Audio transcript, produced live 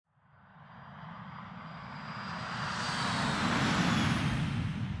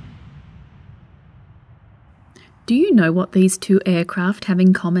Do you know what these two aircraft have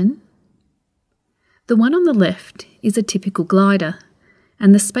in common? The one on the left is a typical glider,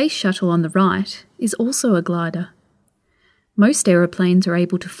 and the space shuttle on the right is also a glider. Most aeroplanes are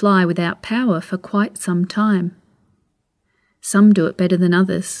able to fly without power for quite some time. Some do it better than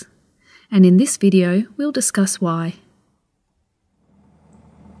others, and in this video we'll discuss why.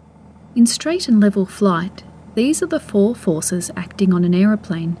 In straight and level flight, these are the four forces acting on an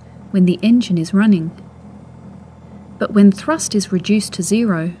aeroplane when the engine is running. But when thrust is reduced to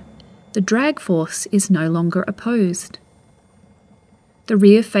zero, the drag force is no longer opposed. The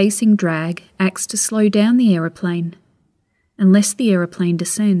rear-facing drag acts to slow down the aeroplane, unless the aeroplane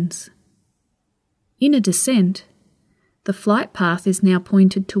descends. In a descent, the flight path is now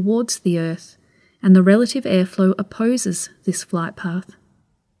pointed towards the Earth, and the relative airflow opposes this flight path.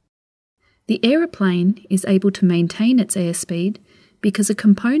 The aeroplane is able to maintain its airspeed because a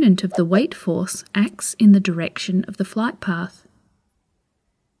component of the weight force acts in the direction of the flight path.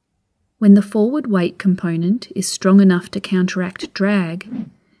 When the forward weight component is strong enough to counteract drag,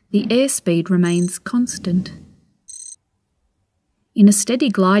 the airspeed remains constant. In a steady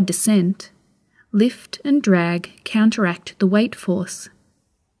glide descent, lift and drag counteract the weight force.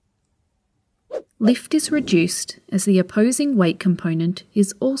 Lift is reduced as the opposing weight component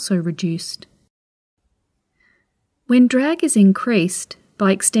is also reduced. When drag is increased,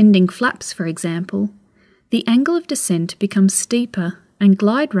 by extending flaps for example, the angle of descent becomes steeper and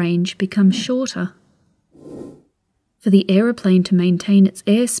glide range becomes shorter. For the aeroplane to maintain its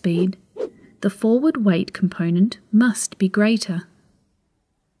airspeed, the forward weight component must be greater.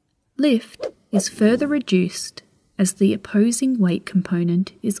 Lift is further reduced as the opposing weight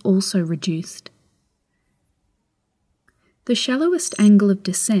component is also reduced. The shallowest angle of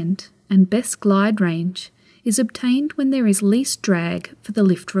descent and best glide range is obtained when there is least drag for the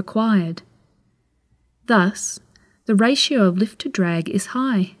lift required. Thus, the ratio of lift to drag is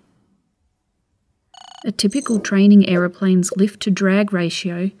high. A typical training aeroplane's lift to drag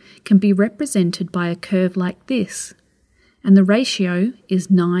ratio can be represented by a curve like this, and the ratio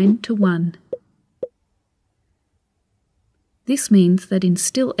is 9:1. This means that in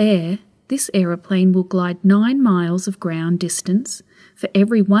still air, this aeroplane will glide 9 miles of ground distance for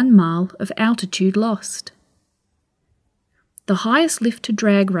every 1 mile of altitude lost. The highest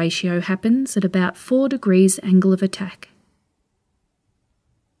lift-to-drag ratio happens at about 4 degrees angle of attack.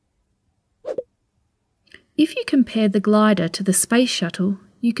 If you compare the glider to the space shuttle,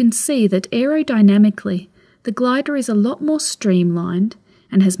 you can see that aerodynamically, the glider is a lot more streamlined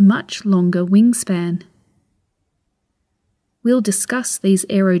and has much longer wingspan. We'll discuss these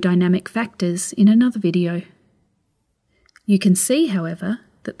aerodynamic factors in another video. You can see, however,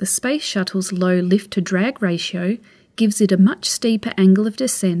 that the space shuttle's low lift-to-drag ratio gives it a much steeper angle of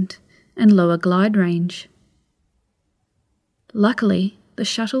descent and lower glide range. Luckily, the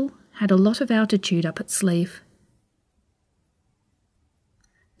shuttle had a lot of altitude up its sleeve.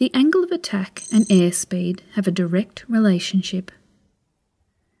 The angle of attack and airspeed have a direct relationship.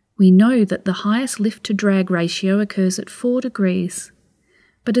 We know that the highest lift-to-drag ratio occurs at 4 degrees,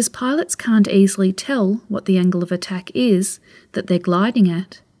 but as pilots can't easily tell what the angle of attack is that they're gliding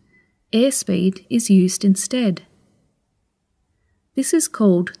at, airspeed is used instead. This is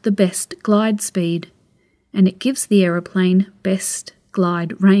called the best glide speed, and it gives the aeroplane best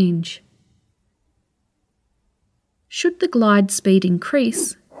glide range. Should the glide speed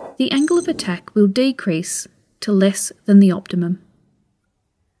increase, the angle of attack will decrease to less than the optimum.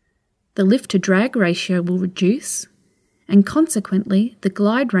 The lift-to-drag ratio will reduce, and consequently the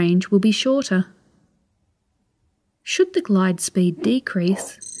glide range will be shorter. Should the glide speed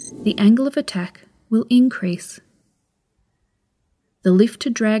decrease, the angle of attack will increase. The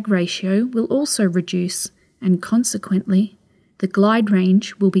lift-to-drag ratio will also reduce, and consequently, the glide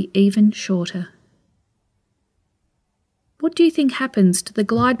range will be even shorter. What do you think happens to the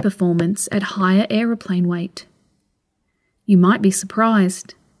glide performance at higher aeroplane weight? You might be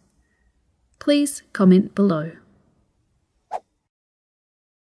surprised. Please comment below.